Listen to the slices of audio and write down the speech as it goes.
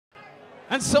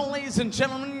And so, ladies and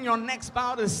gentlemen, your next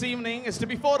bout this evening is to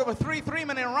be fought over 3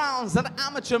 3-minute rounds at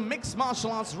amateur mixed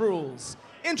martial arts rules.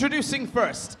 Introducing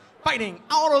first, fighting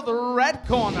out of the red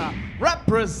corner,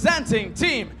 representing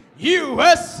Team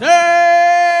USA,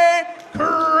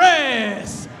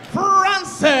 Chris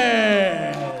Francis.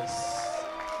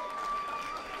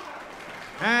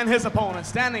 And his opponent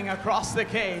standing across the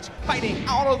cage, fighting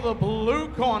out of the blue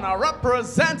corner,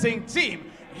 representing Team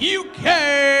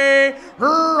UK,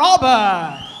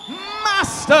 Robert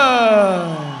Masters.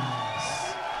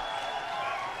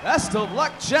 Best of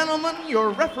luck, gentlemen. Your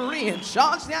referee in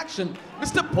charge of the action,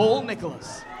 Mr. Paul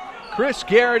Nicholas. Chris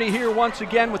Garrity here once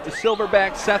again with the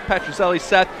silverback Seth Petrozelli.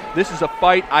 Seth, this is a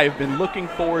fight I've been looking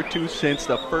forward to since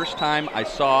the first time I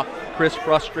saw Chris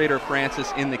Frustrator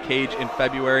Francis in the cage in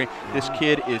February. This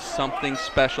kid is something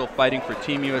special, fighting for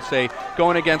Team USA,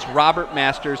 going against Robert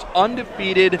Masters,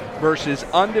 undefeated versus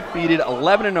undefeated,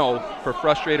 11-0 for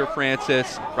Frustrator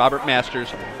Francis. Robert Masters,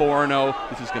 4-0.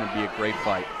 This is going to be a great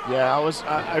fight. Yeah,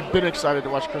 I've been excited to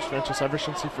watch Chris Francis ever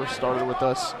since he first started with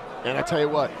us. And I tell you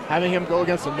what, having him go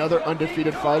against another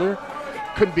undefeated fighter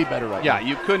couldn't be better right now. Yeah,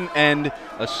 you couldn't end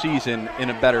a season in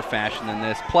a better fashion than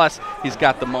this. Plus, he's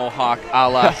got the mohawk a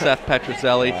la Seth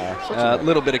Petrozelli. A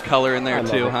little bit of color in there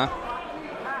too, huh?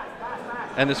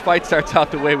 And this fight starts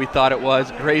out the way we thought it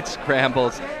was. Great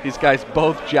scrambles. These guys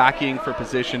both jockeying for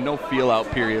position. No feel-out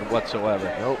period whatsoever.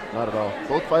 Nope, not at all.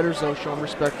 Both fighters, though, showing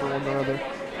respect for one another.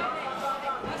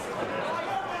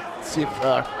 See if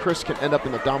Chris can end up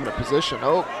in the dominant position.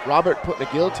 Oh, Robert putting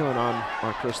a guillotine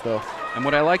on Chris, though. And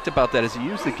what I liked about that is he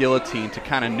used the guillotine to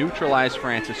kind of neutralize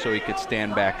Francis so he could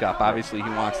stand back up. Obviously, he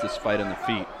wants this fight on the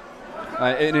feet.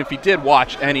 And if he did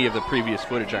watch any of the previous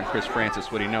footage on Chris Francis,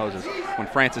 what he knows is when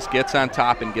Francis gets on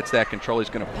top and gets that control, he's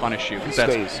going to punish you.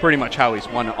 That's pretty much how he's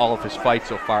won all of his fights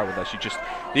so far with us.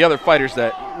 The other fighters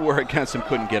that were against him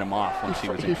couldn't get him off once he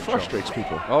was in control. He frustrates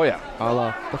people. Oh, yeah. A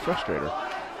la the Frustrator.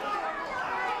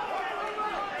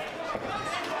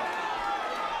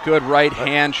 Good right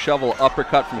hand shovel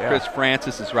uppercut from Chris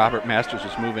Francis as Robert Masters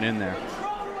was moving in there.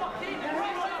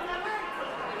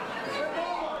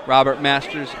 Robert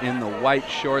Masters in the white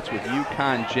shorts with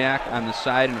Yukon Jack on the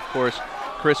side, and of course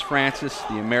Chris Francis,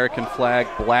 the American flag,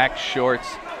 black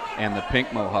shorts, and the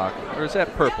pink mohawk. Or is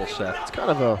that purple, Seth? It's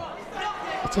kind of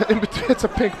it's a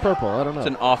pink purple. I don't know. It's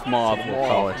an off mauve, we'll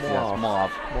call it. Yes,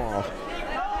 mauve.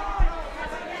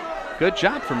 Good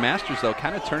job for Masters, though,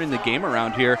 kind of turning the game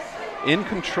around here. In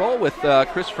control with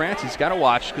Chris Francis. Got to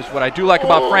watch, because what I do like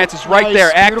about Francis right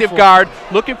there, active guard,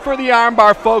 looking for the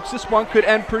armbar, folks. This one could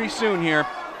end pretty soon here.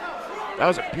 That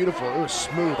was it was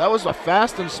smooth. That was a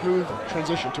fast and smooth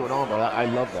transition to an armbar. I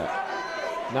love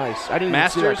that. Nice. I didn't even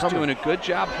see that coming. Doing a good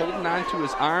job holding on to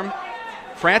his arm.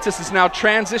 Francis is now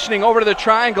transitioning over to the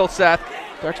triangle, Seth.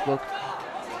 Textbook.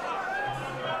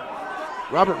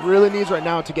 Robert really needs right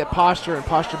now to get posture and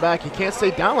posture back. He can't stay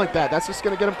down like that. That's just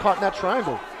going to get him caught in that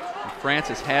triangle.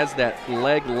 Francis has that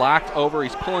leg locked over.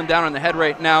 He's pulling down on the head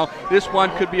right now. This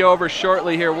one could be over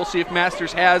shortly here. We'll see if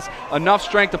Masters has enough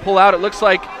strength to pull out. It looks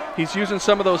like he's using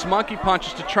some of those monkey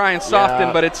punches to try and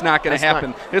soften, but it's not going to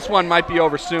happen. This one might be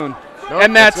over soon. Nope,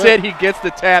 and that's it. He gets the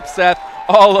tap, Seth,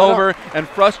 all over. And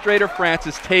Frustrator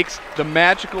Francis takes the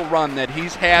magical run that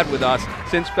he's had with us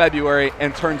since February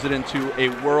and turns it into a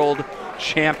world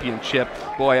championship.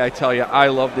 Boy, I tell you, I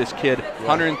love this kid.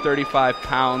 135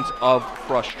 pounds of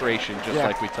frustration, just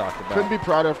like we talked about. Couldn't be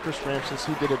proud of Chris Francis.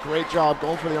 He did a great job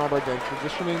going for the armbar, then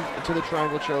transitioning into the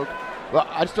triangle choke. Well,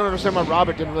 I just don't understand why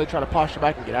Robert didn't really try to posture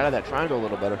back and get out of that triangle a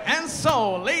little better. And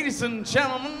so, ladies and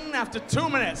gentlemen, after 2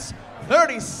 minutes,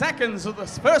 30 seconds of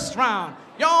this first round,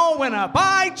 your winner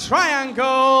by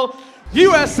triangle,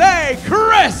 USA,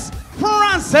 Chris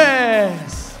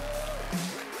Francis.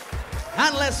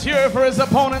 And let's hear it for his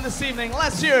opponent this evening.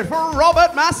 Let's hear it for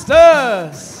Robert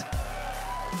Masters.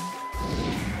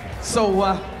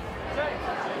 So,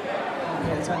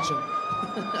 pay attention.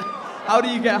 How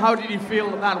did you feel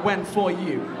that went for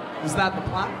you? Was that the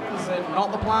plan? Was it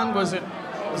not the plan? Was it?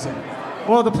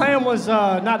 Well, the plan was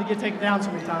not to get taken down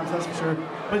so many times, that's for sure.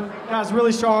 But I was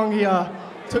really strong. He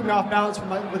took me off balance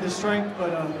with his strength. But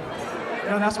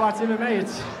that's why it's MMA.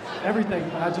 It's everything.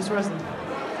 Just wrestling.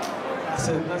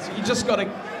 That's it. You just got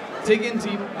to dig in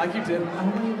deep like you did,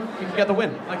 and you can get the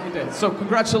win like you did. So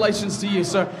congratulations to you,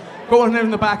 sir. Go on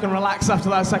in the back and relax after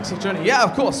that sexy journey. Yeah,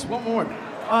 of course. One more.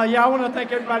 I want to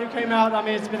thank everybody who came out. I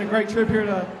mean, it's been a great trip here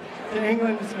to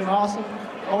England. It's been awesome.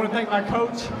 I want to thank my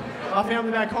coach, my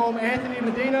family back home, Anthony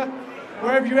Medina.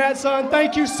 Wherever you're at, son,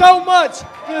 thank you so much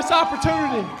for this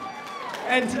opportunity.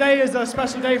 And today is a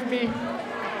special day for me.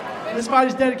 This fight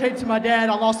is dedicated to my dad.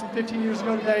 I lost him 15 years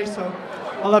ago today, so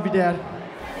I love you, Dad.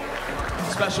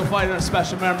 Special fight and a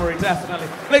special memory, definitely.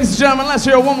 Ladies and gentlemen, let's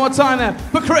hear it one more time then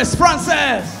for Chris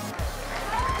Francis.